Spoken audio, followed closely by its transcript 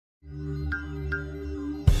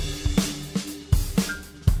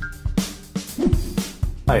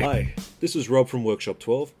Hi, this is Rob from Workshop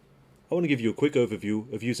 12. I want to give you a quick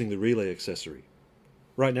overview of using the relay accessory.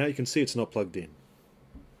 Right now you can see it's not plugged in.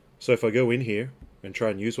 So if I go in here and try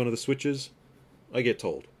and use one of the switches, I get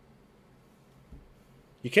told.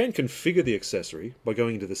 You can configure the accessory by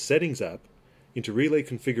going into the Settings app, into Relay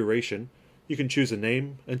Configuration. You can choose a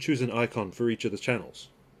name and choose an icon for each of the channels.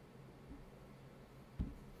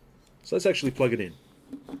 So let's actually plug it in.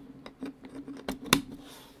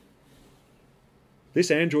 This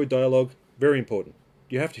Android dialog, very important.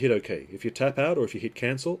 You have to hit OK. If you tap out or if you hit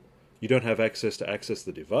cancel, you don't have access to access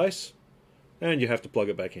the device, and you have to plug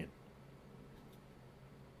it back in.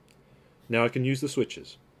 Now I can use the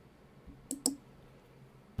switches.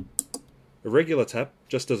 A regular tap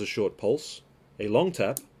just does a short pulse. A long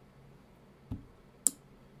tap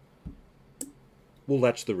will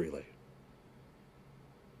latch the relay.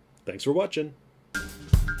 Thanks for watching.